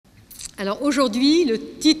Alors aujourd'hui, le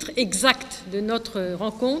titre exact de notre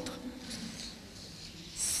rencontre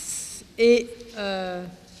est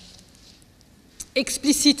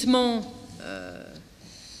explicitement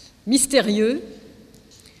mystérieux,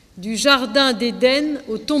 du jardin d'Éden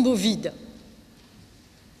au tombeau vide.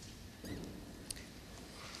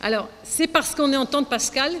 Alors, c'est parce qu'on est en temps de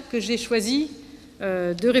Pascal que j'ai choisi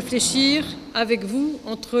de réfléchir avec vous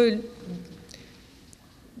entre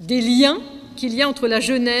des liens qu'il y a entre la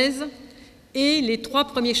Genèse et les trois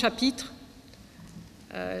premiers chapitres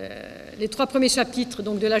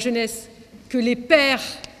donc, de la Genèse que les pères,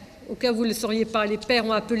 au cas où vous ne le sauriez pas, les pères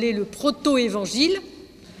ont appelé le proto-évangile.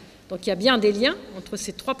 Donc il y a bien des liens entre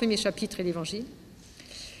ces trois premiers chapitres et l'évangile.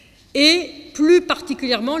 Et plus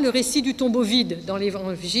particulièrement le récit du tombeau vide dans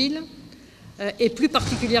l'évangile, et plus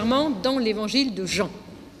particulièrement dans l'évangile de Jean.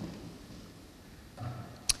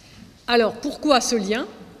 Alors pourquoi ce lien ?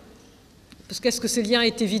 Parce qu'est-ce que ce lien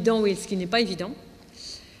est évident ou est-ce qu'il n'est pas évident ?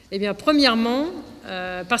 Eh bien, premièrement,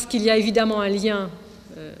 parce qu'il y a évidemment un lien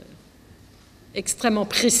extrêmement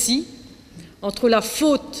précis entre la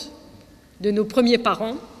faute de nos premiers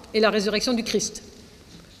parents et la résurrection du Christ.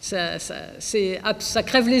 Ça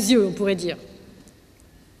crève les yeux, on pourrait dire.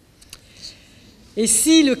 Et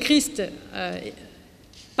si le Christ,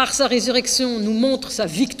 par sa résurrection, nous montre sa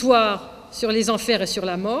victoire sur les enfers et sur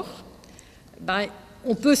la mort, ben,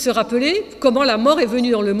 on peut se rappeler comment la mort est venue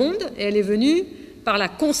dans le monde, et elle est venue par la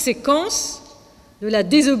conséquence de la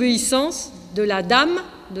désobéissance de l'Adam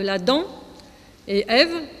et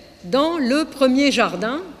Ève dans le premier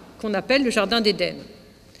jardin qu'on appelle le jardin d'Éden.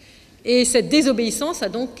 Et cette désobéissance a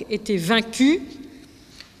donc été vaincue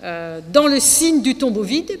dans le signe du tombeau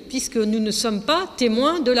vide, puisque nous ne sommes pas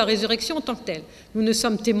témoins de la résurrection en tant que telle. Nous ne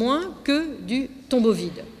sommes témoins que du tombeau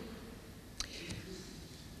vide.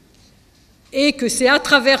 Et que c'est à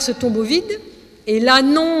travers ce tombeau vide et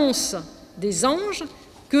l'annonce des anges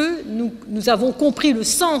que nous avons compris le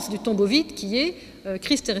sens du tombeau vide qui est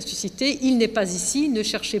Christ est ressuscité, il n'est pas ici, ne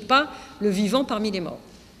cherchez pas le vivant parmi les morts.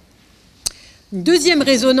 Une deuxième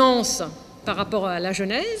résonance par rapport à la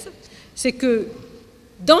Genèse, c'est que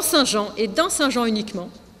dans Saint Jean, et dans Saint Jean uniquement,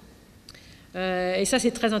 et ça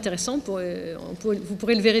c'est très intéressant, vous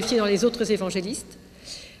pourrez le vérifier dans les autres évangélistes,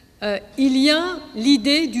 il y a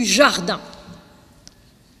l'idée du jardin.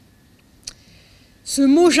 Ce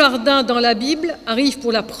mot jardin dans la Bible arrive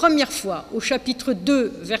pour la première fois au chapitre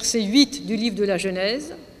 2, verset 8 du livre de la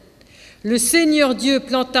Genèse. Le Seigneur Dieu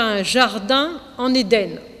planta un jardin en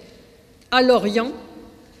Éden, à l'Orient.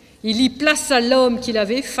 Il y plaça l'homme qu'il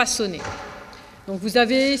avait façonné. Donc vous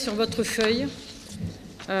avez sur votre feuille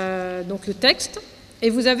donc le texte, et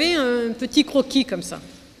vous avez un petit croquis comme ça.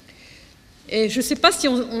 Et je ne sais pas si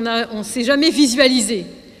on s'est jamais visualisé.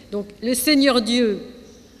 Donc le Seigneur Dieu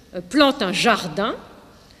plante un jardin,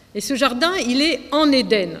 et ce jardin, il est en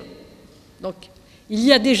Éden. Donc, il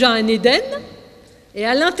y a déjà un Éden, et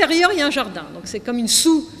à l'intérieur, il y a un jardin. Donc, c'est comme un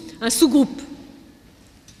sous-groupe.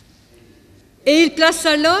 Et il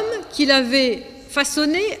plaça l'homme qu'il avait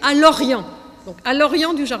façonné à l'Orient, donc à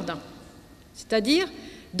l'Orient du jardin, c'est-à-dire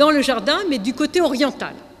dans le jardin, mais du côté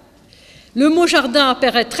oriental. Le mot jardin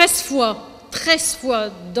apparaît 13 fois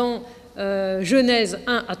dans Genèse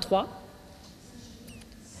 1 à 3,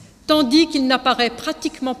 tandis qu'il n'apparaît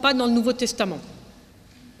pratiquement pas dans le Nouveau Testament,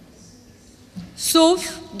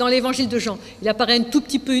 sauf dans l'Évangile de Jean. Il apparaît un tout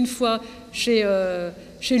petit peu une fois chez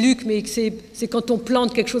Luc, mais c'est quand on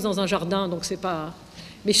plante quelque chose dans un jardin, donc c'est pas...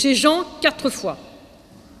 Mais chez Jean, 4 fois.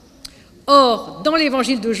 Or, dans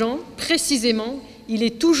l'Évangile de Jean, précisément, il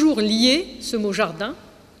est toujours lié, ce mot jardin,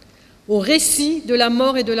 au récit de la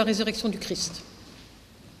mort et de la résurrection du Christ.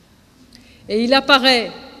 Et il apparaît,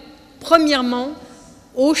 premièrement,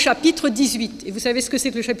 au chapitre 18. Et vous savez ce que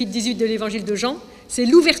c'est que le chapitre 18 de l'évangile de Jean ? C'est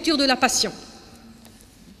l'ouverture de la passion.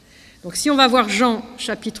 Donc si on va voir Jean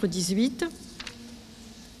chapitre 18,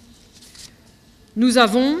 nous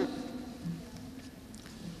avons,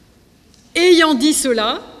 ayant dit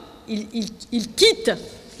cela, il quitte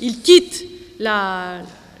la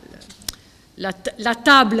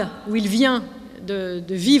table où il vient de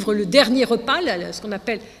vivre le dernier repas, ce qu'on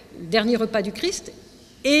appelle le dernier repas du Christ.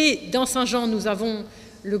 Et dans Saint Jean, nous avons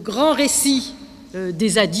le grand récit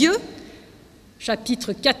des adieux,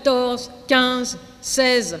 chapitres 14, 15,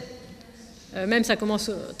 16, même ça commence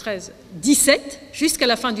au 13, 17, jusqu'à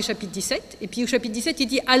la fin du chapitre 17. Et puis au chapitre 17, il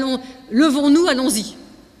dit « Allons, levons-nous, allons-y,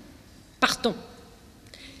 partons ».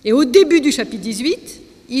 Et au début du chapitre 18,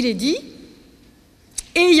 il est dit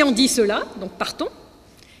 « Ayant dit cela, donc partons,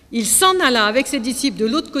 il s'en alla avec ses disciples de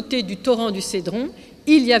l'autre côté du torrent du Cédron,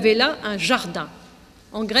 il y avait là un jardin. »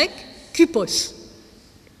 En grec, kupos.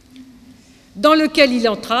 dans lequel il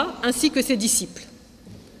entra, ainsi que ses disciples.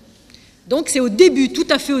 Donc c'est au début, tout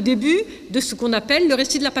à fait au début, de ce qu'on appelle le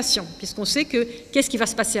récit de la Passion, puisqu'on sait que qu'est-ce qui va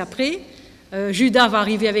se passer après. Judas va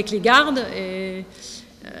arriver avec les gardes.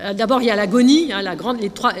 D'abord, il y a l'agonie, hein,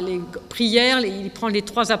 les prières, il prend les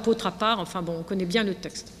 3 apôtres à part. Enfin bon, on connaît bien le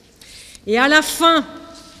texte. Et à la fin,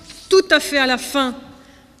 tout à fait à la fin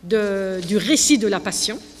du récit de la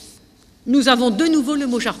Passion, nous avons de nouveau le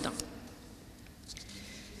mot jardin.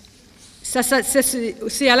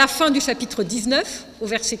 C'est à la fin du chapitre 19, au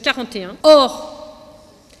verset 41. Or,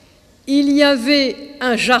 il y avait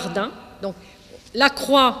un jardin. Donc, la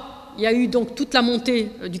croix, il y a eu donc toute la montée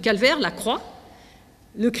du calvaire, la croix.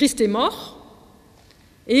 Le Christ est mort.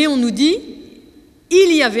 Et on nous dit,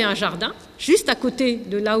 il y avait un jardin, juste à côté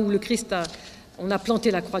de là où on a planté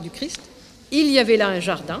la croix du Christ. Il y avait là un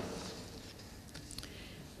jardin.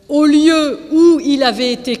 Au lieu où il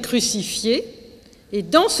avait été crucifié, et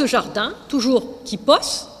dans ce jardin, toujours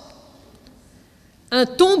Kypos, un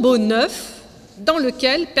tombeau neuf dans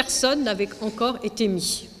lequel personne n'avait encore été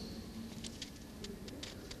mis.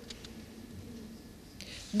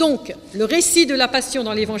 Donc, le récit de la Passion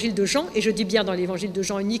dans l'évangile de Jean, et je dis bien dans l'évangile de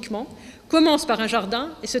Jean uniquement, commence par un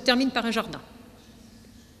jardin et se termine par un jardin.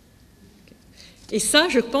 Et ça,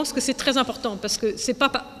 je pense que c'est très important, parce que ce n'est pas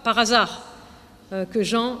par hasard que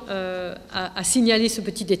Jean a signalé ce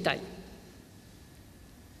petit détail.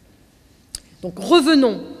 Donc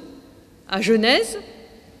revenons à Genèse.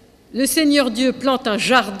 Le Seigneur Dieu plante un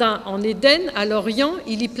jardin en Éden, à l'Orient,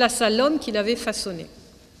 il y plaça l'homme qu'il avait façonné.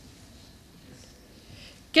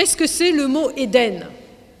 Qu'est-ce que c'est le mot Éden?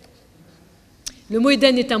 Le mot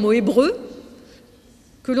Éden est un mot hébreu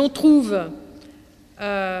que l'on trouve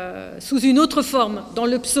sous une autre forme dans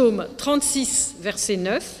le psaume 36, verset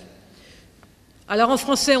 9. Alors en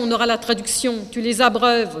français, on aura la traduction « Tu les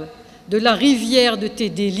abreuves de la rivière de tes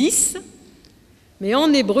délices ». Mais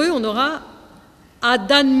en hébreu, on aura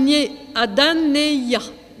Adaneia,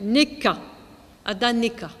 Neka,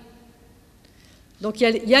 Adaneka. Donc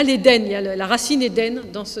il y a l'Éden, il y a la racine Éden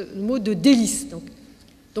dans ce mot de délice.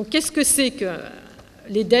 Donc qu'est-ce que c'est que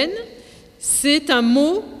l'Éden? C'est un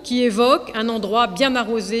mot qui évoque un endroit bien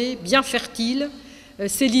arrosé, bien fertile.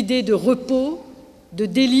 C'est l'idée de repos, de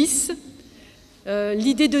délice.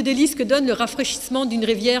 L'idée de délice que donne le rafraîchissement d'une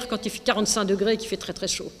rivière quand il fait 45 degrés et qu'il fait très très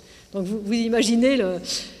chaud. Donc vous imaginez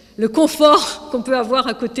le confort qu'on peut avoir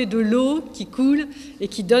à côté de l'eau qui coule et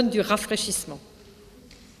qui donne du rafraîchissement.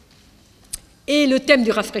 Et le thème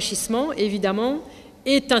du rafraîchissement, évidemment,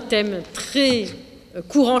 est un thème très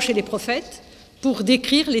courant chez les prophètes pour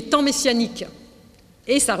décrire les temps messianiques.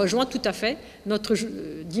 Et ça rejoint tout à fait notre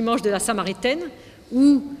dimanche de la Samaritaine,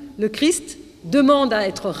 où le Christ demande à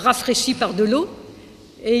être rafraîchi par de l'eau,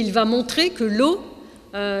 et il va montrer que l'eau,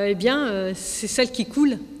 c'est celle qui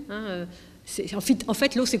coule. Hein, en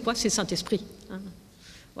fait, l'eau, c'est quoi? C'est le Saint-Esprit. Hein,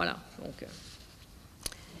 voilà.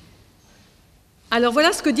 Alors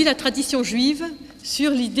voilà ce que dit la tradition juive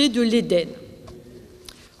sur l'idée de l'Éden.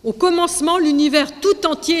 Au commencement, l'univers tout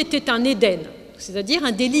entier était un Éden, c'est-à-dire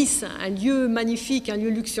un délice, un lieu magnifique, un lieu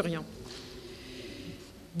luxuriant.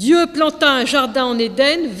 Dieu planta un jardin en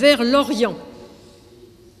Éden vers l'Orient.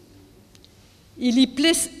 Il y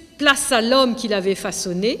plaça l'homme qu'il avait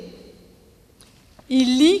façonné.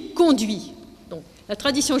 Il l'y conduit. Donc, la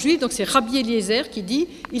tradition juive, donc c'est Rabbi Eliezer qui dit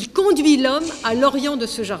 « Il conduit l'homme à l'Orient de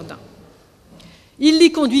ce jardin ». Il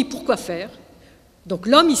l'y conduit pour quoi faire? Donc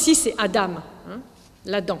l'homme ici, c'est Adam, hein,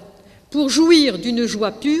 l'Adam, pour jouir d'une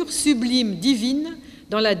joie pure, sublime, divine,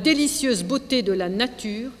 dans la délicieuse beauté de la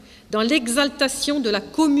nature, dans l'exaltation de la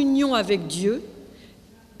communion avec Dieu.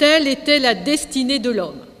 Telle était la destinée de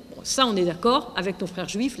l'homme. Bon, ça, on est d'accord avec nos frères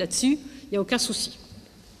juifs là-dessus, il n'y a aucun souci.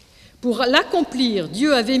 Pour l'accomplir,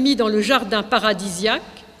 Dieu avait mis dans le jardin paradisiaque,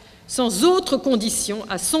 sans autre condition,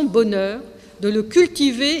 à son bonheur, de le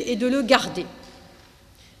cultiver et de le garder.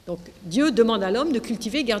 Donc Dieu demande à l'homme de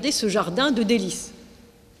cultiver et garder ce jardin de délices.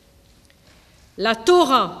 La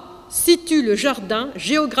Torah situe le jardin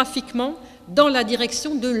géographiquement dans la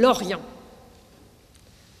direction de l'Orient.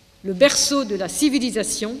 Le berceau de la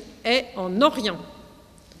civilisation est en Orient.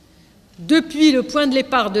 Depuis le point de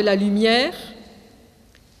départ de la lumière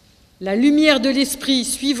de l'esprit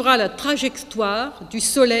suivra la trajectoire du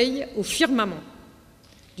soleil au firmament.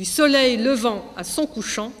 Du soleil levant à son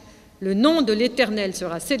couchant, le nom de l'Éternel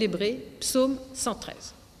sera célébré, psaume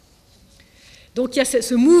 113. Donc il y a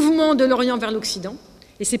ce mouvement de l'Orient vers l'Occident,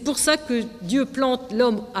 et c'est pour ça que Dieu plante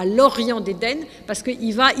l'homme à l'Orient d'Éden, parce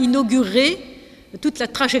qu'il va inaugurer toute la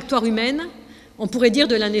trajectoire humaine, on pourrait dire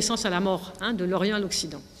de la naissance à la mort, hein, de l'Orient à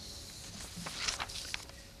l'Occident.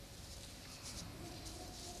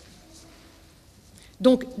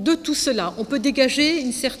 Donc, de tout cela, on peut dégager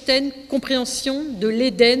une certaine compréhension de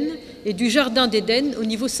l'Éden et du jardin d'Éden au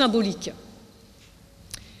niveau symbolique.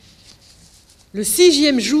 Le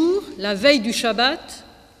 6e jour, la veille du Shabbat,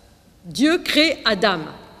 Dieu crée Adam.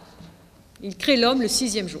 Il crée l'homme le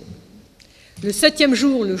 6e jour. Le 7e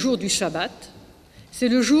jour, le jour du Shabbat, c'est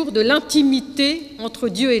le jour de l'intimité entre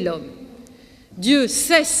Dieu et l'homme. Dieu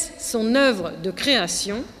cesse son œuvre de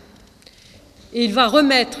création et il va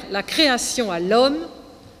remettre la création à l'homme,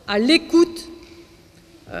 à l'écoute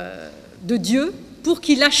de Dieu, pour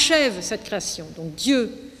qu'il achève cette création. Donc Dieu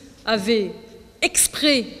avait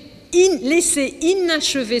exprès laissé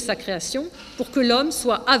inachever sa création pour que l'homme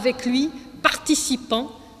soit avec lui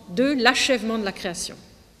participant de l'achèvement de la création.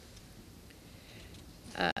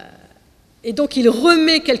 Et donc il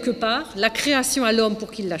remet quelque part la création à l'homme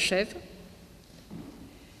pour qu'il l'achève.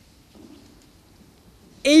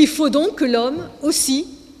 Et il faut donc que l'homme aussi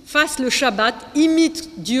fasse le Shabbat,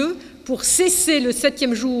 imite Dieu pour cesser le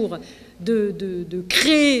 7e jour de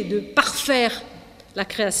créer, de parfaire la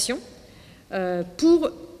création,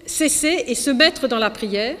 pour cesser et se mettre dans la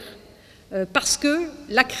prière, parce que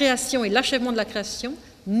la création et l'achèvement de la création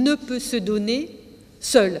ne peut se donner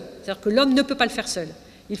seul. C'est-à-dire que l'homme ne peut pas le faire seul.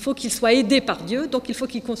 Il faut qu'il soit aidé par Dieu, donc il faut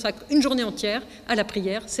qu'il consacre une journée entière à la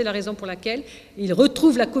prière. C'est la raison pour laquelle il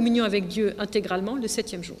retrouve la communion avec Dieu intégralement le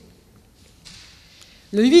 7e jour.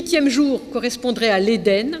 Le 8e jour correspondrait à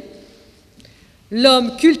l'Éden.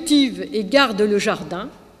 L'homme cultive et garde le jardin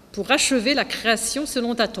pour achever la création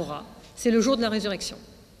selon la Torah. C'est le jour de la résurrection.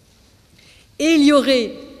 Et il y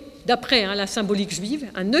aurait, d'après la symbolique juive,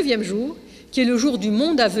 un 9e jour, qui est le jour du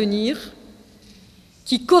monde à venir,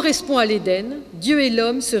 qui correspond à l'Éden. Dieu et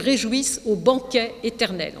l'homme se réjouissent au banquet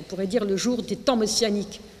éternel. On pourrait dire le jour des temps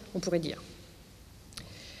messianiques, on pourrait dire.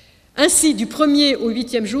 Ainsi, du 1er au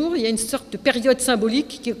 8e jour, il y a une sorte de période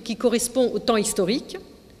symbolique qui correspond au temps historique.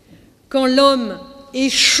 Quand l'homme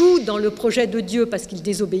échoue dans le projet de Dieu parce qu'il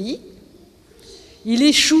désobéit, il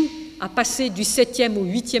échoue à passer du 7e au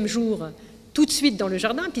 8e jour tout de suite dans le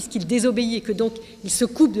jardin, puisqu'il désobéit et que donc il se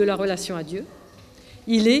coupe de la relation à Dieu,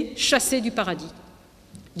 il est chassé du paradis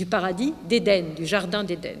d'Éden, du jardin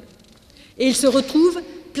d'Éden. Et il se retrouve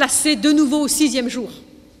placé de nouveau au 6e jour.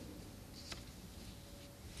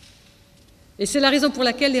 Et c'est la raison pour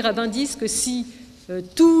laquelle les rabbins disent que si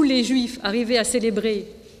tous les Juifs arrivaient à célébrer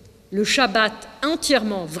le Shabbat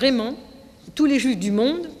entièrement, vraiment, tous les Juifs du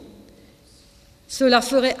monde, cela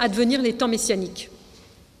ferait advenir les temps messianiques.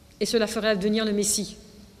 Et cela ferait advenir le Messie,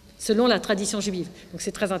 selon la tradition juive. Donc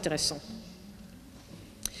c'est très intéressant.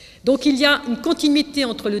 Donc il y a une continuité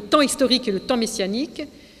entre le temps historique et le temps messianique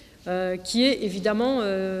qui est évidemment,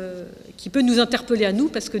 qui peut nous interpeller à nous,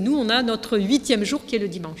 parce que nous, on a notre 8e jour qui est le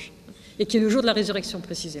dimanche, et qui est le jour de la résurrection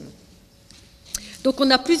précisément. Donc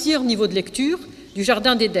on a plusieurs niveaux de lecture du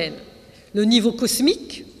jardin d'Éden. Le niveau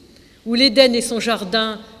cosmique, où l'Éden et son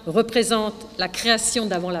jardin représentent la création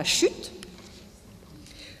d'avant la chute.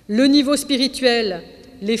 Le niveau spirituel,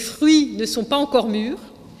 les fruits ne sont pas encore mûrs,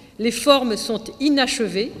 les formes sont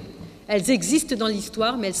inachevées, elles existent dans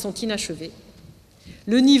l'histoire, mais elles sont inachevées.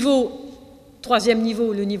 Le niveau, 3e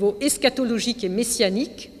niveau, le niveau eschatologique et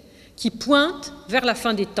messianique, qui pointe vers la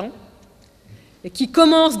fin des temps, et qui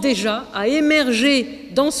commence déjà à émerger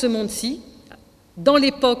dans ce monde-ci, dans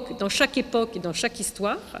chaque époque et dans chaque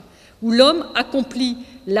histoire, où l'homme accomplit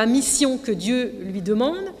la mission que Dieu lui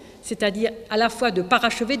demande, c'est-à-dire à la fois de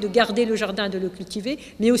parachever, de garder le jardin, de le cultiver,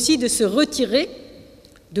 mais aussi de se retirer,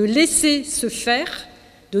 de laisser se faire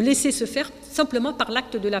simplement par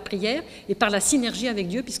l'acte de la prière et par la synergie avec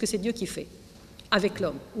Dieu, puisque c'est Dieu qui fait avec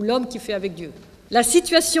l'homme, ou l'homme qui fait avec Dieu. La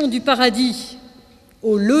situation du paradis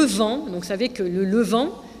au levant, donc vous savez que le levant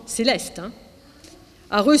céleste,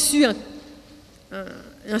 a reçu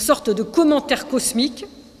un sorte de commentaire cosmique,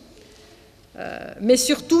 mais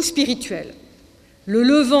surtout spirituel. Le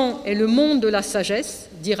levant est le monde de la sagesse,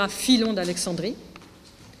 dira Philon d'Alexandrie.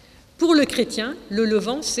 Pour le chrétien, le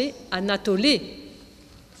levant, c'est Anatolée.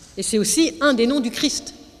 Et c'est aussi un des noms du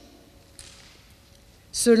Christ.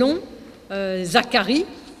 Selon Zacharie,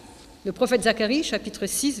 le prophète Zacharie, chapitre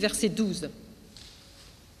 6, verset 12.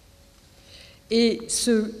 Et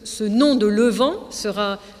ce nom de levant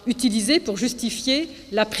sera utilisé pour justifier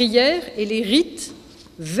la prière et les rites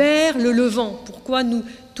vers le levant. Pourquoi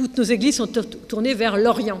toutes nos églises sont tournées vers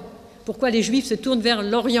l'Orient? Pourquoi les Juifs se tournent vers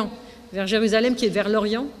l'Orient, vers Jérusalem qui est vers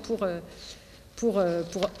l'Orient pour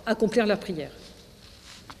accomplir leur prière?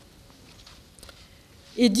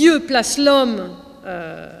 Et Dieu place l'homme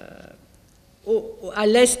à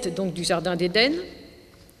l'est donc du jardin d'Éden.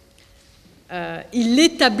 Il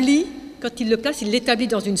l'établit, quand il le place, il l'établit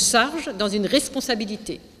dans une charge, dans une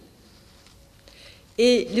responsabilité.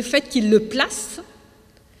 Et le fait qu'il le place,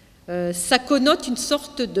 ça connote une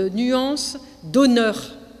sorte de nuance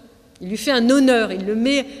d'honneur. Il lui fait un honneur, il le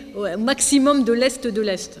met au maximum de l'est de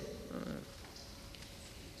l'est.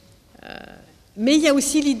 Mais il y a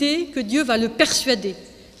aussi l'idée que Dieu va le persuader.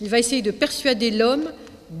 Il va essayer de persuader l'homme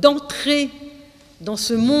d'entrer dans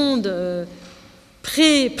ce monde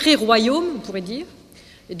pré-royaume, on pourrait dire,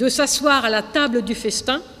 et de s'asseoir à la table du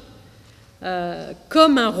festin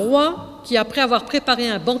comme un roi qui, après avoir préparé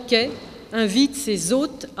un banquet, invite ses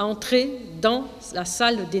hôtes à entrer dans la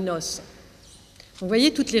salle des noces. Donc, vous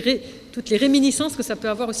voyez toutes les réminiscences que ça peut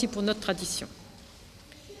avoir aussi pour notre tradition.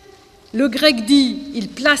 Le grec dit « il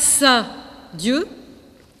plaça Dieu »,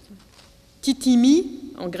 titimi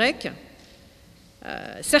en grec.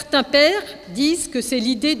 Certains pères disent que c'est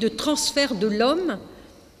l'idée de transfert de l'homme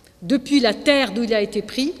depuis la terre d'où il a été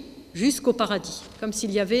pris jusqu'au paradis, comme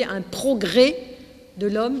s'il y avait un progrès de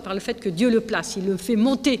l'homme par le fait que Dieu le place, il le fait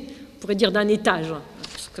monter, on pourrait dire d'un étage,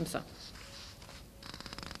 comme ça.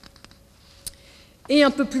 Et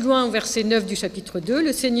un peu plus loin, au verset 9 du chapitre 2,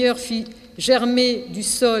 le Seigneur fit germer du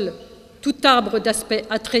sol tout arbre d'aspect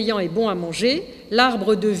attrayant et bon à manger,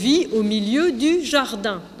 l'arbre de vie au milieu du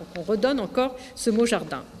jardin. Donc on redonne encore ce mot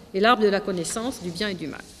jardin, et l'arbre de la connaissance du bien et du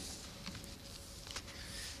mal.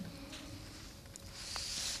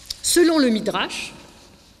 Selon le Midrash,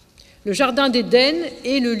 le jardin d'Éden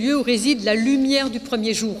est le lieu où réside la lumière du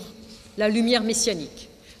premier jour, la lumière messianique.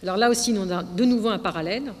 Alors là aussi, on a de nouveau un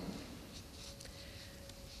parallèle.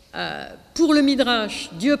 Pour le Midrash,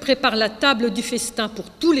 Dieu prépare la table du festin pour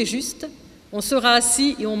tous les justes. On sera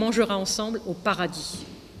assis et on mangera ensemble au paradis.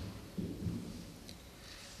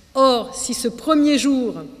 Or, si ce premier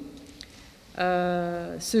jour,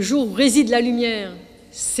 ce jour où réside la lumière,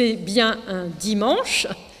 c'est bien un dimanche,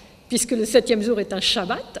 puisque le 7e jour est un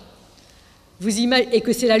Shabbat, et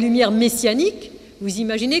que c'est la lumière messianique, vous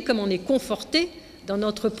imaginez comme on est conforté dans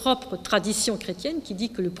notre propre tradition chrétienne qui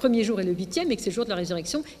dit que le premier jour est le 8e et que c'est le jour de la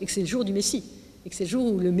résurrection et que c'est le jour du Messie. Et que c'est le jour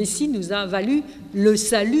où le Messie nous a valu le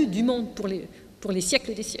salut du monde pour les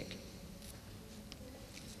siècles des siècles.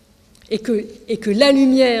 Et que la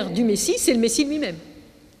lumière du Messie, c'est le Messie lui-même.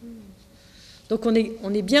 Donc on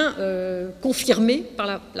est bien confirmé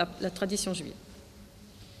par la tradition juive.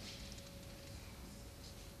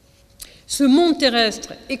 Ce monde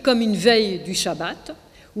terrestre est comme une veille du Shabbat,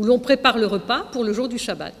 où l'on prépare le repas pour le jour du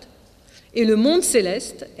Shabbat. Et le monde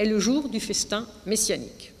céleste est le jour du festin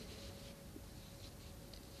messianique.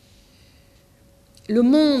 Le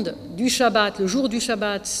monde du Shabbat, le jour du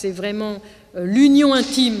Shabbat, c'est vraiment l'union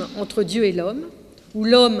intime entre Dieu et l'homme, où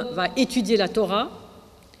l'homme va étudier la Torah.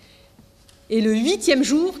 Et le 8e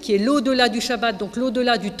jour, qui est l'au-delà du Shabbat, donc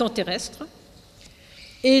l'au-delà du temps terrestre,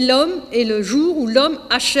 et l'homme est le jour où l'homme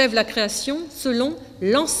achève la création selon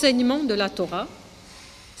l'enseignement de la Torah,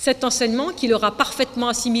 cet enseignement qu'il aura parfaitement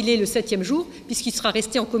assimilé le 7e jour, puisqu'il sera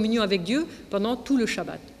resté en communion avec Dieu pendant tout le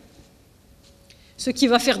Shabbat. Ce qui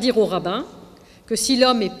va faire dire au rabbin que si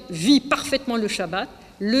l'homme vit parfaitement le Shabbat,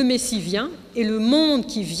 le Messie vient, et le monde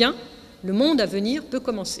qui vient, le monde à venir, peut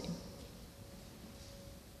commencer.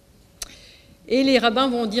 Et les rabbins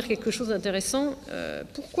vont dire quelque chose d'intéressant.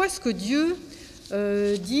 Pourquoi est-ce que Dieu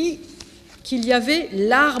dit qu'il y avait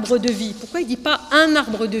l'arbre de vie? Pourquoi il ne dit pas un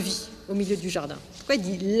arbre de vie au milieu du jardin? Pourquoi il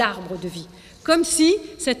dit l'arbre de vie? Comme si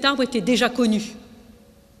cet arbre était déjà connu.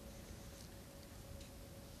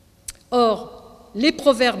 Or, les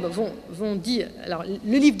proverbes vont dire, alors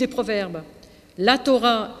le livre des proverbes, la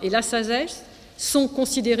Torah et la sagesse sont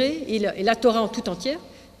considérés, et la Torah en tout entière,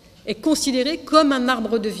 est considérée comme un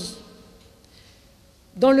arbre de vie.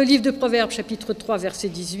 Dans le livre de Proverbes, chapitre 3, verset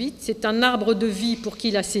 18, c'est un arbre de vie pour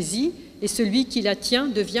qui la saisit, et celui qui la tient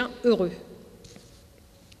devient heureux.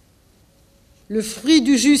 Le fruit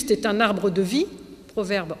du juste est un arbre de vie,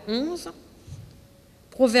 Proverbe 11.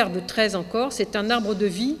 Proverbe 13 encore, c'est un arbre de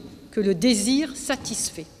vie que le désir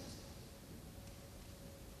satisfait.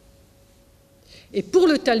 Et pour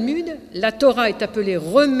le Talmud, la Torah est appelée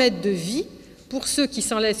remède de vie pour ceux qui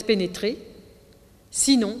s'en laissent pénétrer,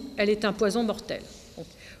 sinon elle est un poison mortel.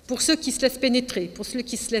 Pour ceux qui se laissent pénétrer, pour ceux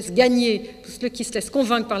qui se laissent gagner, pour ceux qui se laissent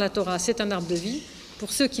convaincre par la Torah, c'est un arbre de vie.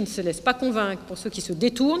 Pour ceux qui ne se laissent pas convaincre, pour ceux qui se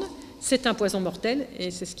détournent, c'est un poison mortel.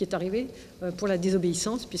 Et c'est ce qui est arrivé pour la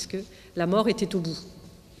désobéissance, puisque la mort était au bout.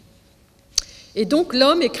 Et donc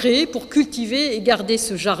l'homme est créé pour cultiver et garder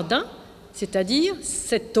ce jardin, c'est-à-dire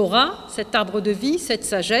cette Torah, cet arbre de vie, cette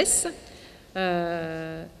sagesse.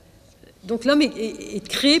 Donc l'homme est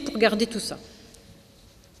créé pour garder tout ça.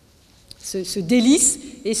 Ce délice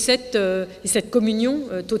et cette communion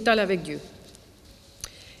totale avec Dieu.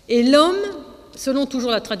 Et l'homme, selon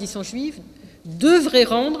toujours la tradition juive, devrait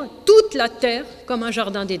rendre toute la terre comme un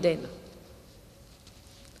jardin d'Éden.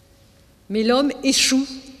 Mais l'homme échoue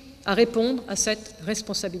à répondre à cette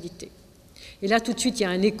responsabilité. Et là, tout de suite, il y a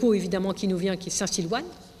un écho, évidemment, qui nous vient, qui est saint Silouane.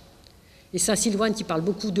 Et saint Silouane, qui parle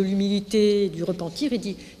beaucoup de l'humilité, du repentir, il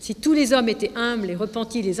dit « Si tous les hommes étaient humbles et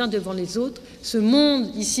repentis les uns devant les autres, ce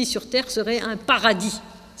monde, ici sur terre, serait un paradis. »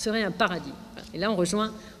 Serait un paradis. Et là, on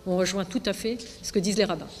rejoint tout à fait ce que disent les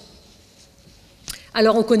rabbins.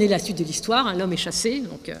 Alors, on connaît la suite de l'histoire, hein, l'homme est chassé,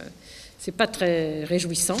 donc c'est pas très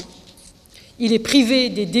réjouissant. Il est privé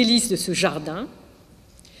des délices de ce jardin.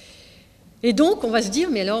 Et donc, on va se dire,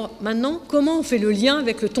 mais alors, maintenant, comment on fait le lien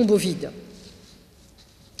avec le tombeau vide?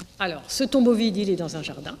 Alors, ce tombeau vide, il est dans un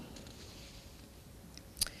jardin.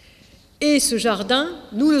 Et ce jardin,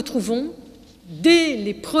 nous le trouvons dès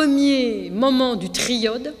les premiers moments du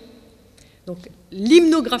triode. Donc,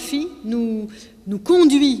 l'hymnographie nous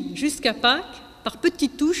conduit jusqu'à Pâques par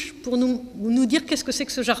petites touches pour nous dire qu'est-ce que c'est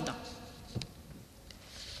que ce jardin.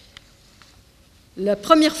 La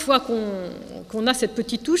première fois qu'on a cette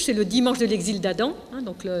petite touche, c'est le dimanche de l'exil d'Adam, hein,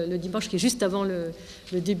 donc le dimanche qui est juste avant le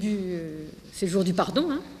début, c'est le jour du pardon.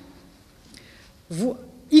 Hein.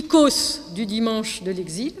 Icos du dimanche de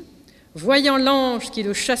l'exil, voyant l'ange qui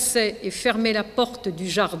le chassait et fermait la porte du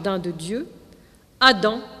jardin de Dieu,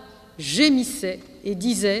 Adam gémissait et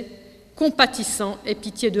disait « Compatissant, aie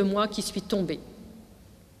pitié de moi qui suis tombé ».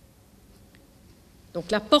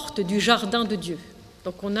 Donc la porte du jardin de Dieu.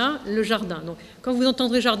 Donc on a le jardin. Donc, quand vous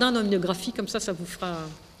entendrez jardin dans une graphie, comme ça vous fera...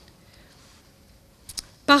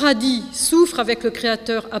 Paradis souffre avec le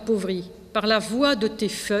Créateur appauvri. Par la voix de tes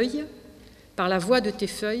feuilles,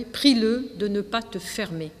 prie-le de ne pas te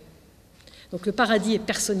fermer. Donc le paradis est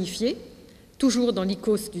personnifié, toujours dans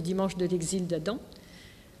l'icos du dimanche de l'exil d'Adam.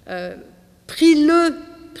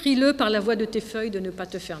 Prie-le par la voix de tes feuilles de ne pas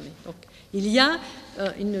te fermer. Donc il y a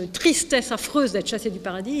une tristesse affreuse d'être chassé du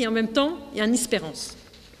paradis et en même temps, il y a une espérance.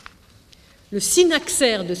 Le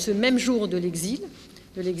synaxaire de ce même jour de l'exil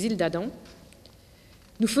d'Adam,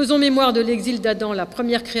 nous faisons mémoire de l'exil d'Adam, la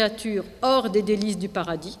première créature hors des délices du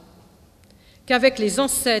paradis, qu'avec les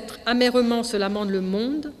ancêtres amèrement se lamente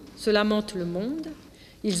le monde,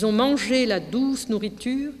 ils ont mangé la douce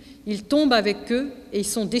nourriture, ils tombent avec eux et ils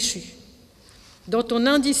sont déchus. Dans ton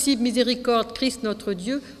indicible miséricorde, Christ notre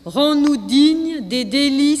Dieu, rends-nous dignes des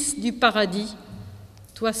délices du paradis.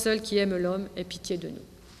 Toi seul qui aimes l'homme, aie pitié de nous.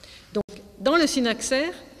 Donc, dans le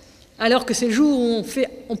synaxaire, alors que c'est le jour où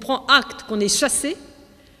on prend acte qu'on est chassé,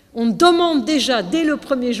 on demande déjà, dès le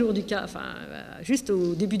premier jour du carême, enfin, juste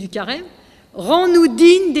au début du carême, rends-nous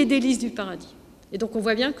dignes des délices du paradis. Et donc, on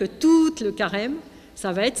voit bien que tout le carême,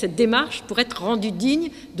 ça va être cette démarche pour être rendu digne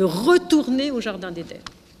de retourner au jardin d'Éden.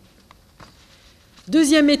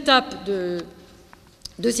 Deuxième étape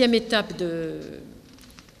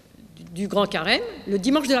du grand carême, le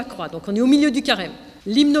dimanche de la croix. Donc on est au milieu du carême.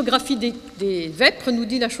 L'hymnographie des vêpres nous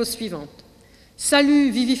dit la chose suivante.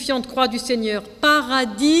 Salut, vivifiante croix du Seigneur,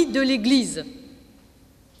 paradis de l'Église,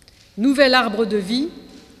 nouvel arbre de vie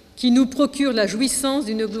qui nous procure la jouissance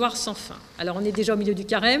d'une gloire sans fin. Alors on est déjà au milieu du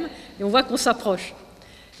carême et on voit qu'on s'approche.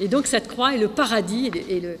 Et donc cette croix est le paradis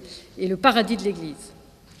et le paradis de l'Église.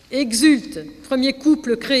 Exulte, premier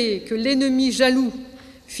couple créé, que l'ennemi jaloux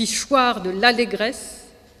fit choir de l'allégresse,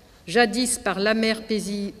 jadis par l'amer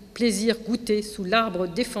plaisir goûté sous l'arbre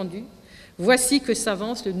défendu, voici que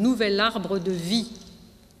s'avance le nouvel arbre de vie.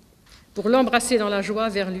 Pour l'embrasser dans la joie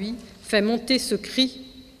vers lui, fait monter ce cri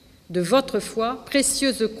de votre foi,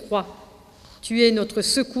 précieuse croix. Tu es notre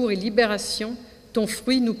secours et libération, ton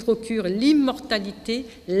fruit nous procure l'immortalité,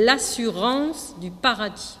 l'assurance du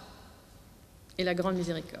paradis. Et la grande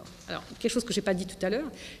miséricorde. Alors, quelque chose que je n'ai pas dit tout à l'heure,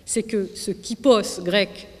 c'est que ce kypos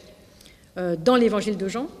grec dans l'évangile de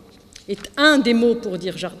Jean est un des mots pour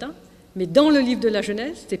dire jardin, mais dans le livre de la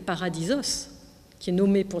Genèse, c'est paradisos qui est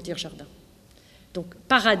nommé pour dire jardin. Donc,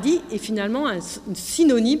 paradis est finalement un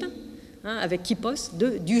synonyme, hein, avec kypos,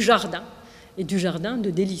 du jardin, et du jardin de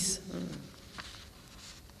délices.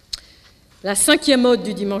 La cinquième ode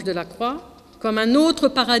du dimanche de la croix, comme un autre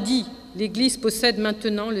paradis, l'Église possède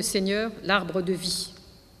maintenant le Seigneur, l'arbre de vie.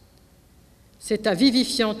 C'est ta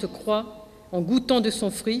vivifiante croix, en goûtant de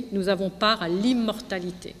son fruit, nous avons part à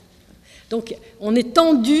l'immortalité. Donc, on est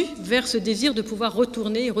tendu vers ce désir de pouvoir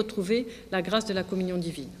retourner et retrouver la grâce de la communion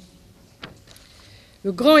divine.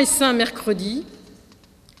 Le grand et saint mercredi,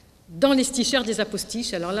 dans les stichères des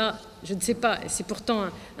apostiches, alors là, je ne sais pas, c'est pourtant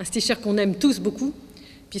un stichère qu'on aime tous beaucoup,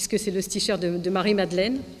 puisque c'est le stichère de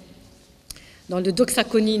Marie-Madeleine, dans le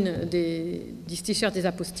doxaconine du stichère des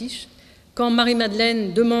apostiches, quand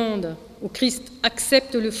Marie-Madeleine demande au Christ «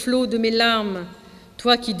 Accepte le flot de mes larmes,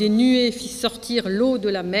 toi qui des nuées fis sortir l'eau de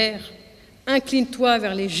la mer, Incline-toi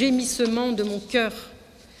vers les gémissements de mon cœur,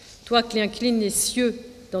 toi qui inclines les cieux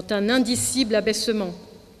dans un indicible abaissement,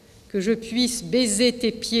 que je puisse baiser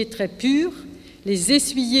tes pieds très purs, les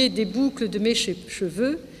essuyer des boucles de mes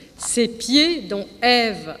cheveux, ces pieds dont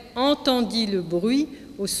Ève entendit le bruit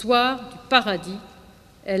au soir du paradis.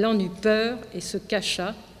 Elle en eut peur et se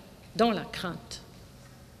cacha dans la crainte.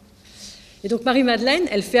 Et donc Marie-Madeleine,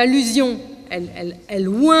 elle fait allusion, elle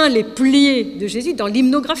oint les pliés de Jésus dans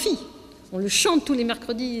l'hymnographie. On le chante tous les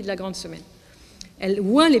mercredis de la Grande Semaine. Elle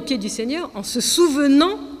oint les pieds du Seigneur en se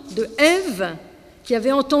souvenant de Ève qui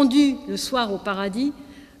avait entendu le soir au paradis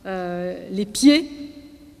les pieds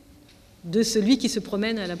de celui qui se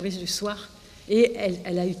promène à la brise du soir. Et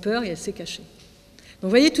elle a eu peur et elle s'est cachée. Donc vous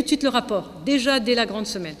voyez tout de suite le rapport, déjà dès la Grande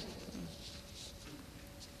Semaine.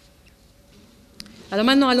 Alors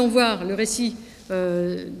maintenant, allons voir le récit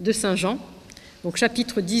de Saint Jean, donc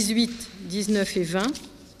chapitres 18, 19 et 20.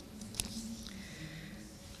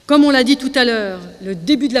 Comme on l'a dit tout à l'heure, le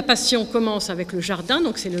début de la Passion commence avec le jardin,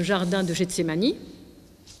 donc c'est le jardin de Gethsémani.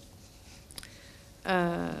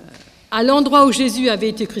 À l'endroit où Jésus avait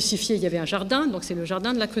été crucifié, il y avait un jardin, donc c'est le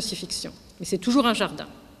jardin de la crucifixion. Mais c'est toujours un jardin.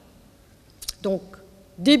 Donc,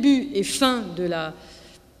 début et fin du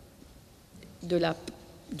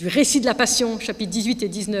récit de la Passion, chapitres 18 et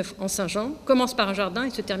 19 en Saint Jean, commence par un jardin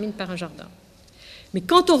et se termine par un jardin. Mais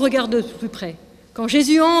quand on regarde de plus près, quand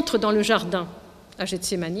Jésus entre dans le jardin à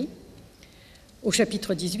Gethsémani, au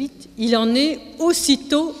chapitre 18, il en est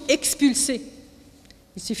aussitôt expulsé.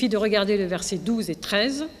 Il suffit de regarder le verset 12 et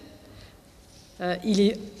 13. Il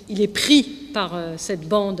est pris par cette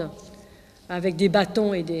bande avec des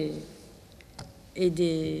bâtons et des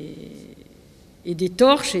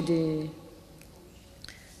torches et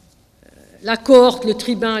la cohorte, le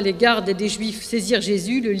tribun, les gardes des Juifs saisirent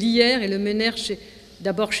Jésus, le lièrent et le menèrent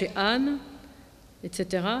d'abord chez Anne,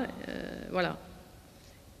 etc. Voilà.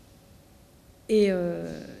 Et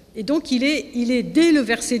donc il est dès le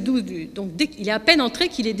verset 12, donc il est à peine entré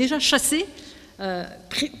qu'il est déjà chassé,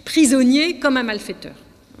 prisonnier comme un malfaiteur.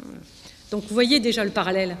 Donc vous voyez déjà le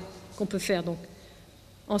parallèle qu'on peut faire, donc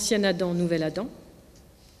ancien Adam, nouvel Adam.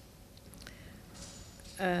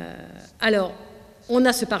 Alors, on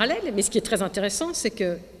a ce parallèle, mais ce qui est très intéressant, c'est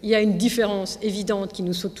qu'il y a une différence évidente qui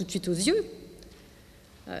nous saute tout de suite aux yeux.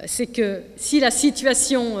 C'est que si la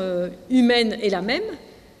situation humaine est la même,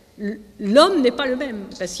 l'homme n'est pas le même.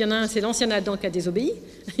 Parce qu'il y en a un, c'est l'ancien Adam qui a désobéi,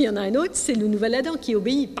 il y en a un autre, c'est le nouvel Adam qui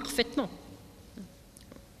obéit parfaitement.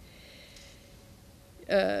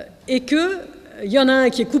 Et qu'il y en a un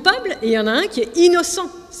qui est coupable et il y en a un qui est innocent.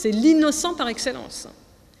 C'est l'innocent par excellence.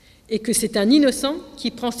 Et que c'est un innocent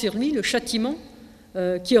qui prend sur lui le châtiment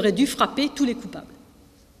qui aurait dû frapper tous les coupables.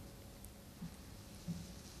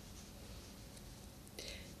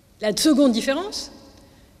 La seconde différence,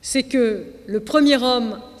 c'est que le premier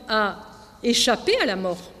homme a échappé à la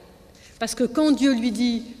mort. Parce que quand Dieu lui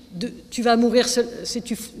dit « tu vas mourir, si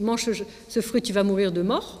tu manges ce fruit, tu vas mourir de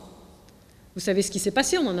mort », vous savez ce qui s'est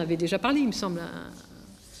passé, on en avait déjà parlé, il me semble.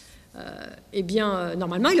 Eh bien,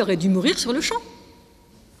 normalement, il aurait dû mourir sur le champ.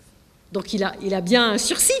 Donc il a bien un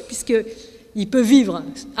sursis, puisqu'il peut vivre.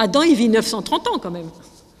 Adam, il vit 930 ans quand même.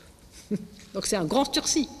 Donc c'est un grand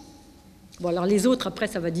sursis. Bon, alors les autres, après,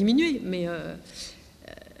 ça va diminuer, mais...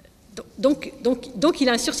 Donc il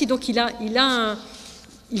a un sursis, donc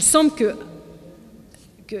il semble que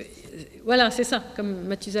voilà, c'est ça, comme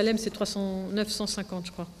Mathusalem, c'est 950,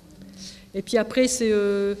 je crois. Et puis après, c'est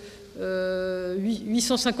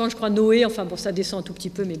 850, je crois, Noé, enfin bon, ça descend un tout petit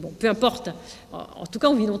peu, mais bon, peu importe. En tout cas,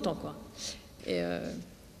 on vit longtemps, quoi.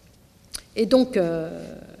 Et donc,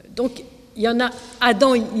 il y en a,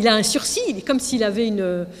 Adam, il a un sursis, il est comme s'il avait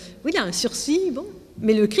oui, il a un sursis, bon,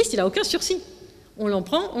 mais le Christ, il n'a aucun sursis. On l'en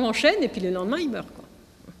prend, on l'enchaîne, et puis le lendemain, il meurt, quoi.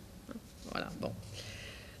 Voilà, bon.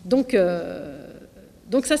 Donc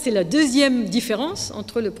ça, c'est la deuxième différence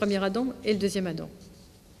entre le premier Adam et le deuxième Adam.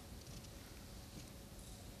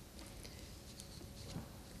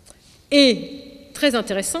 Et très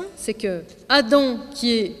intéressant, c'est que Adam,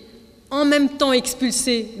 qui est en même temps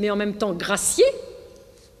expulsé, mais en même temps gracié,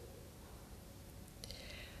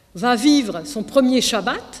 va vivre son premier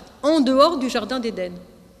Shabbat en dehors du jardin d'Éden,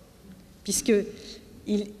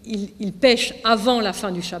 puisqu'il pêche avant la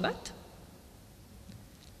fin du Shabbat,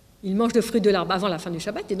 il mange le fruit de l'arbre avant la fin du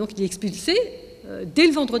Shabbat, et donc il est expulsé dès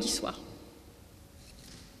le vendredi soir.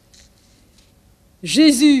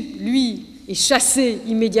 Jésus, lui, est chassé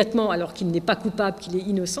immédiatement alors qu'il n'est pas coupable, qu'il est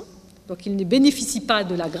innocent, donc il ne bénéficie pas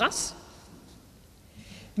de la grâce,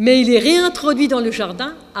 mais il est réintroduit dans le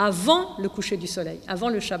jardin avant le coucher du soleil, avant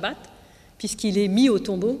le Shabbat, puisqu'il est mis au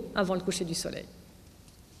tombeau avant le coucher du soleil.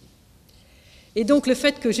 Et donc le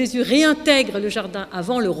fait que Jésus réintègre le jardin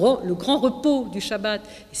avant le grand repos du Shabbat,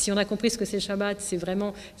 et si on a compris ce que c'est le Shabbat, c'est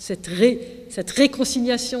vraiment cette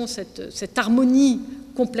réconciliation, cette harmonie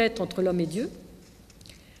complète entre l'homme et Dieu.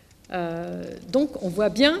 Donc on voit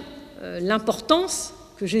bien l'importance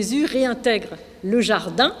que Jésus réintègre le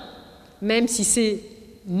jardin, même si c'est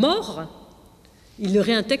mort, il le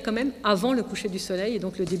réintègre quand même avant le coucher du soleil et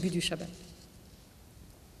donc le début du Shabbat.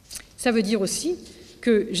 Ça veut dire aussi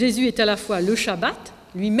que Jésus est à la fois le Shabbat,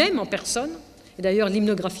 lui-même en personne, et d'ailleurs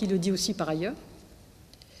l'hymnographie le dit aussi par ailleurs,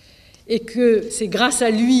 et que c'est grâce à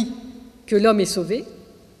lui que l'homme est sauvé,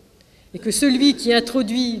 et que celui qui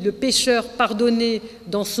introduit le pécheur pardonné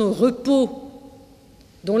dans son repos,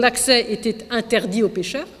 dont l'accès était interdit aux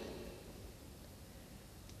pécheurs,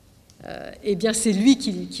 eh bien c'est lui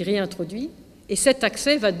qui réintroduit, et cet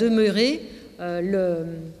accès va demeurer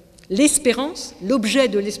l'espérance, l'objet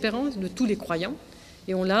de l'espérance de tous les croyants.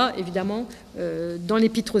 Et on l'a évidemment dans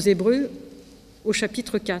l'Épître aux Hébreux au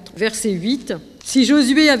chapitre 4, verset 8. « Si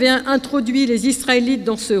Josué avait introduit les Israélites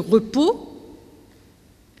dans ce repos,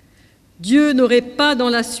 Dieu n'aurait pas dans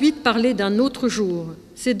la suite parlé d'un autre jour.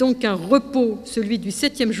 C'est donc un repos, celui du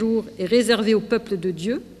 7e jour, est réservé au peuple de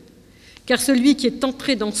Dieu, car celui qui est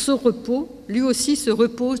entré dans ce repos, lui aussi se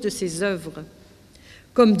repose de ses œuvres,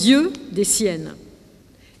 comme Dieu des siennes.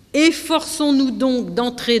 Efforçons-nous donc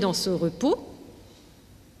d'entrer dans ce repos,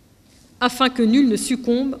 afin que nul ne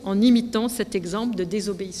succombe en imitant cet exemple de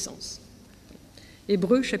désobéissance. »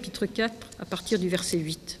 Hébreux chapitre 4, à partir du verset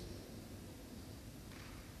 8.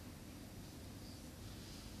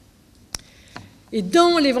 Et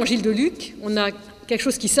dans l'évangile de Luc, on a quelque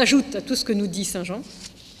chose qui s'ajoute à tout ce que nous dit saint Jean.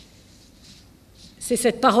 C'est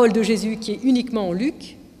cette parole de Jésus qui est uniquement en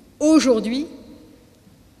Luc, aujourd'hui,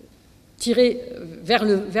 tirée vers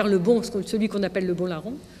le bon, celui qu'on appelle le bon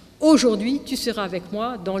larron. Aujourd'hui, tu seras avec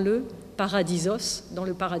moi dans le paradisos, dans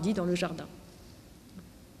le paradis, dans le jardin.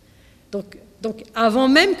 Donc avant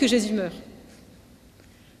même que Jésus meure.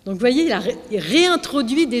 Donc vous voyez, il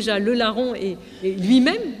réintroduit déjà le larron et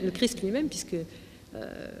lui-même, le Christ lui-même, puisque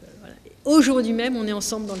voilà, aujourd'hui même, on est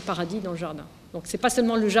ensemble dans le paradis, dans le jardin. Donc ce n'est pas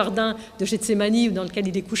seulement le jardin de Gethsémani dans lequel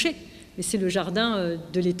il est couché, mais c'est le jardin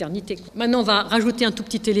de l'éternité. Maintenant, on va rajouter un tout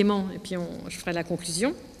petit élément, et puis je ferai la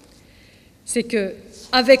conclusion. C'est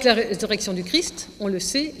qu'avec la résurrection du Christ, on le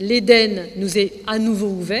sait, l'Éden nous est à nouveau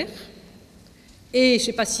ouvert. Et je ne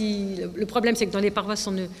sais pas si... Le problème, c'est que dans les paroisses,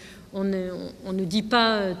 on ne dit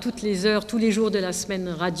pas toutes les heures, tous les jours de la semaine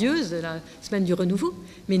radieuse, de la semaine du renouveau,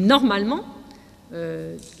 mais normalement,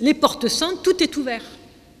 les portes saintes, tout est ouvert.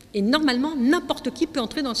 Et normalement, n'importe qui peut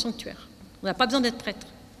entrer dans le sanctuaire. On n'a pas besoin d'être prêtre.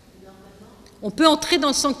 On peut entrer dans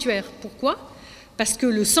le sanctuaire. Pourquoi ? Parce que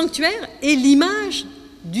le sanctuaire est l'image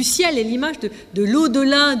du ciel et l'image de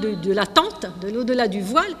l'au-delà de la tente, de l'au-delà du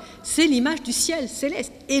voile, c'est l'image du ciel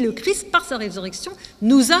céleste. Et le Christ, par sa résurrection,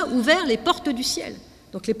 nous a ouvert les portes du ciel.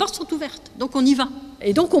 Donc les portes sont ouvertes, donc on y va.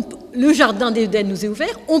 Et donc le jardin d'Éden nous est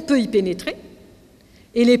ouvert, on peut y pénétrer.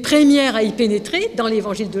 Et les premières à y pénétrer, dans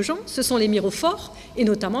l'évangile de Jean, ce sont les mirophores, et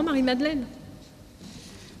notamment Marie-Madeleine.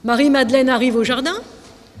 Marie-Madeleine arrive au jardin,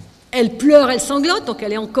 elle pleure, elle sanglote, donc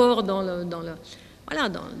elle est encore dans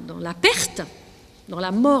la perte, dans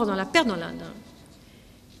la mort, dans la perte,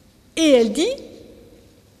 et elle dit,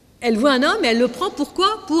 elle voit un homme et elle le prend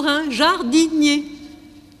pourquoi ? Pour un jardinier.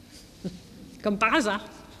 Comme par hasard.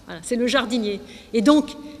 Voilà, c'est le jardinier. Et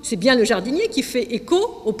donc, c'est bien le jardinier qui fait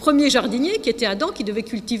écho au premier jardinier qui était Adam, qui devait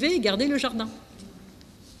cultiver et garder le jardin.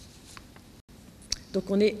 Donc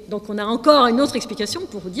on a encore une autre explication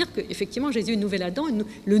pour vous dire qu'effectivement, Jésus est le nouvel Adam,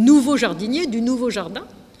 le nouveau jardinier du nouveau jardin,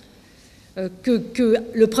 que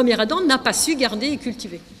le premier Adam n'a pas su garder et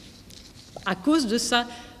cultiver, à cause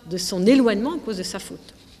de son éloignement, à cause de sa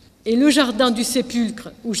faute. Et le jardin du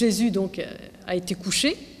sépulcre, où Jésus donc a été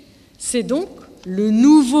couché, c'est donc le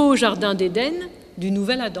nouveau jardin d'Éden du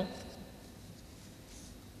nouvel Adam.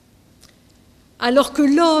 Alors que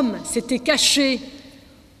l'homme s'était caché,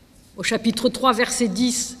 au chapitre 3, verset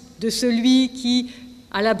 10, de celui qui,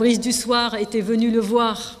 à la brise du soir, était venu le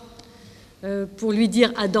voir pour lui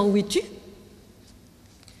dire « Adam, où es-tu »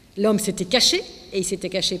 L'homme s'était caché, et il s'était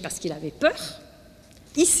caché parce qu'il avait peur.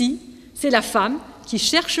 Ici, c'est la femme qui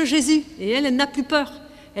cherche Jésus, et elle n'a plus peur.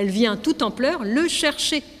 Elle vient tout en pleurs le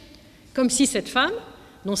chercher. Comme si cette femme,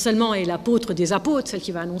 non seulement est l'apôtre des apôtres, celle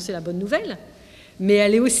qui va annoncer la bonne nouvelle, mais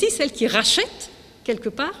elle est aussi celle qui rachète, quelque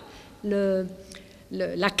part,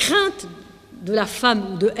 la crainte de la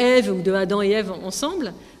femme, ou de Ève, ou de Adam et Ève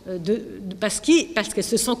ensemble, parce qu'elle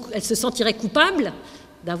se sentirait coupable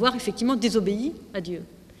d'avoir effectivement désobéi à Dieu.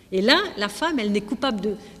 Et là, la femme, elle n'est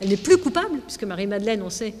plus coupable, puisque Marie-Madeleine, on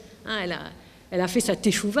sait, hein, elle a fait sa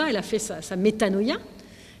teshuva, elle a fait sa métanoïa,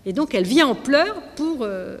 et donc elle vient en pleurs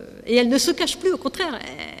et elle ne se cache plus, au contraire,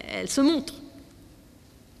 elle se montre.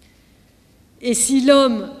 Et si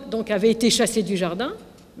l'homme donc avait été chassé du jardin,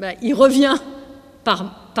 ben, il revient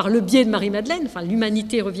par le biais de Marie-Madeleine, enfin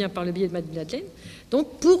l'humanité revient par le biais de Marie-Madeleine,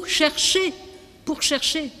 donc pour chercher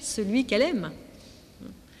celui qu'elle aime.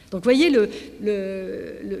 Donc vous voyez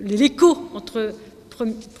l'écho entre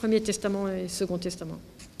Premier Testament et Second Testament.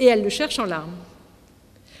 Et elle le cherche en larmes.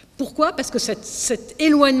 Pourquoi? Parce que cet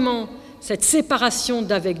éloignement, cette séparation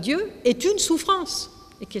d'avec Dieu est une souffrance,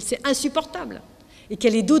 et que c'est insupportable, et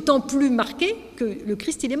qu'elle est d'autant plus marquée que le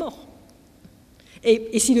Christ, il est mort.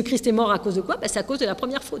 Et si le Christ est mort à cause de quoi? Ben, c'est à cause de la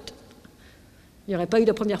première faute. Il n'y aurait pas eu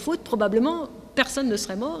de première faute, probablement personne ne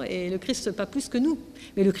serait mort, et le Christ pas plus que nous.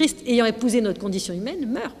 Mais le Christ, ayant épousé notre condition humaine,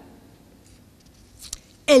 meurt.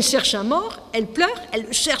 Elle cherche un mort, elle pleure, elle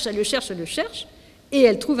le cherche, et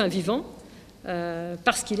elle trouve un vivant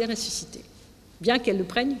parce qu'il est ressuscité, bien qu'elle le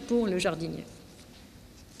prenne pour le jardinier.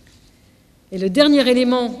 Et le dernier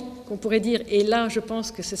élément qu'on pourrait dire, et là je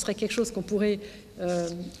pense que ce serait quelque chose qu'on pourrait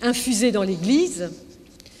infuser dans l'Église,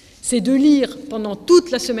 c'est de lire pendant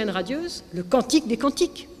toute la semaine radieuse le Cantique des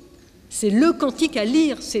Cantiques. C'est le cantique à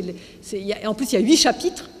lire. En plus, il y a 8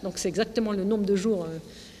 chapitres, donc c'est exactement le nombre de jours,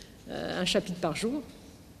 un chapitre par jour.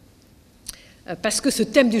 Parce que ce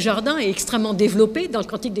thème du jardin est extrêmement développé dans le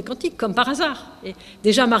Cantique des Cantiques, comme par hasard. Et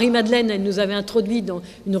déjà, Marie-Madeleine, elle nous avait introduit dans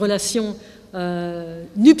une relation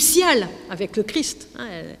nuptiale avec le Christ. Hein,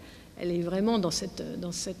 elle est vraiment dans cette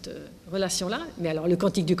relation-là. Mais alors, le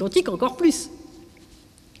Cantique du Cantique, encore plus.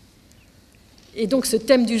 Et donc, ce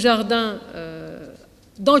thème du jardin,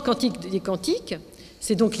 dans le Cantique des Cantiques,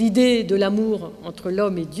 c'est donc l'idée de l'amour entre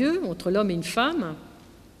l'homme et Dieu, entre l'homme et une femme,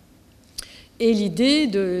 et l'idée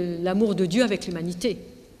de l'amour de Dieu avec l'humanité.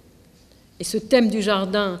 Et ce thème du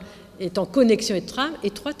jardin est en connexion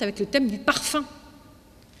étroite avec le thème du parfum.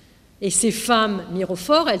 Et ces femmes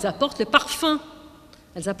mirophores, elles apportent le parfum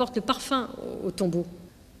au tombeau.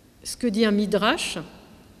 Ce que dit un midrash,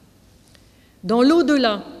 dans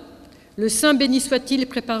l'au-delà, le Saint béni soit-il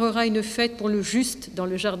préparera une fête pour le juste dans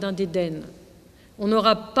le jardin d'Éden. On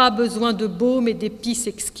n'aura pas besoin de baume et d'épices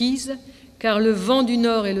exquises, car le vent du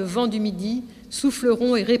nord et le vent du midi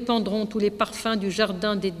souffleront et répandront tous les parfums du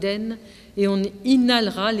jardin d'Éden, et on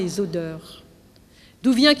inhalera les odeurs.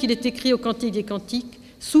 D'où vient qu'il est écrit au Cantique des Cantiques,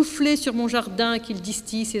 « Soufflez sur mon jardin qu'il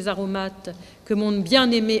distille ses aromates, que mon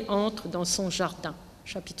bien-aimé entre dans son jardin. »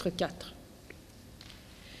 Chapitre 4.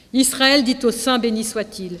 Israël dit au Saint béni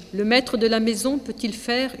soit-il, « Le maître de la maison peut-il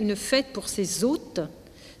faire une fête pour ses hôtes,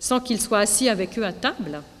 sans qu'il soit assis avec eux à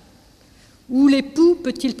table ? Ou l'époux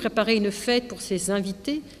peut-il préparer une fête pour ses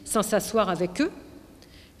invités sans s'asseoir avec eux ?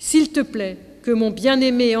 S'il te plaît, que mon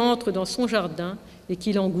bien-aimé entre dans son jardin et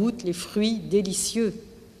qu'il en goûte les fruits délicieux. »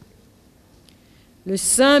 Le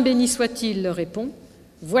Saint béni soit-il leur répond,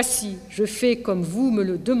 « Voici, je fais comme vous me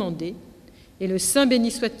le demandez. » Et le Saint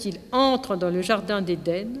béni soit-il entre dans le jardin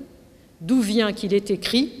d'Éden, d'où vient qu'il est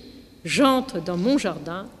écrit, « J'entre dans mon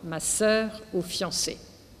jardin, ma sœur au fiancé. »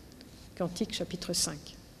 Cantique chapitre 5.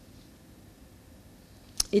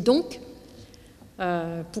 Et donc,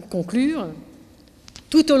 pour conclure,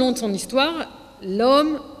 tout au long de son histoire,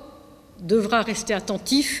 l'homme devra rester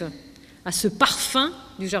attentif à ce parfum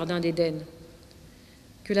du jardin d'Éden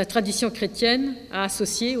que la tradition chrétienne a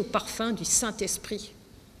associé au parfum du Saint-Esprit.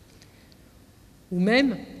 Ou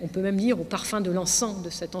même, on peut même dire au parfum de l'encens, de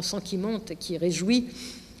cet encens qui monte et qui réjouit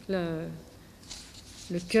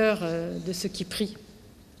le cœur de ceux qui prient.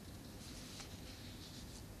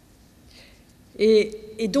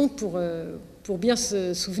 Et donc, pour bien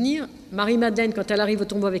se souvenir, Marie-Madeleine, quand elle arrive au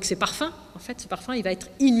tombeau avec ses parfums, en fait, ce parfum, il va être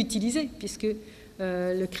inutilisé, puisque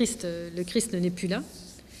le Christ n'est plus là.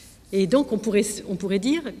 Et donc, on pourrait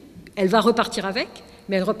dire, elle va repartir avec,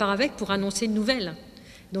 mais elle repart avec pour annoncer une nouvelle.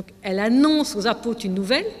 Donc, elle annonce aux apôtres une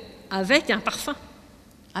nouvelle avec un parfum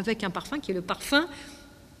qui est le parfum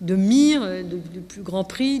de myrrhe, de plus grand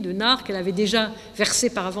prix, de nard, qu'elle avait déjà versé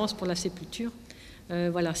par avance pour la sépulture.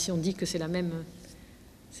 Voilà, si on dit que c'est la même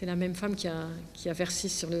femme qui a versé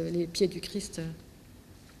sur les pieds du Christ,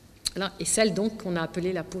 là, et celle donc qu'on a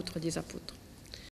appelée l'apôtre des apôtres.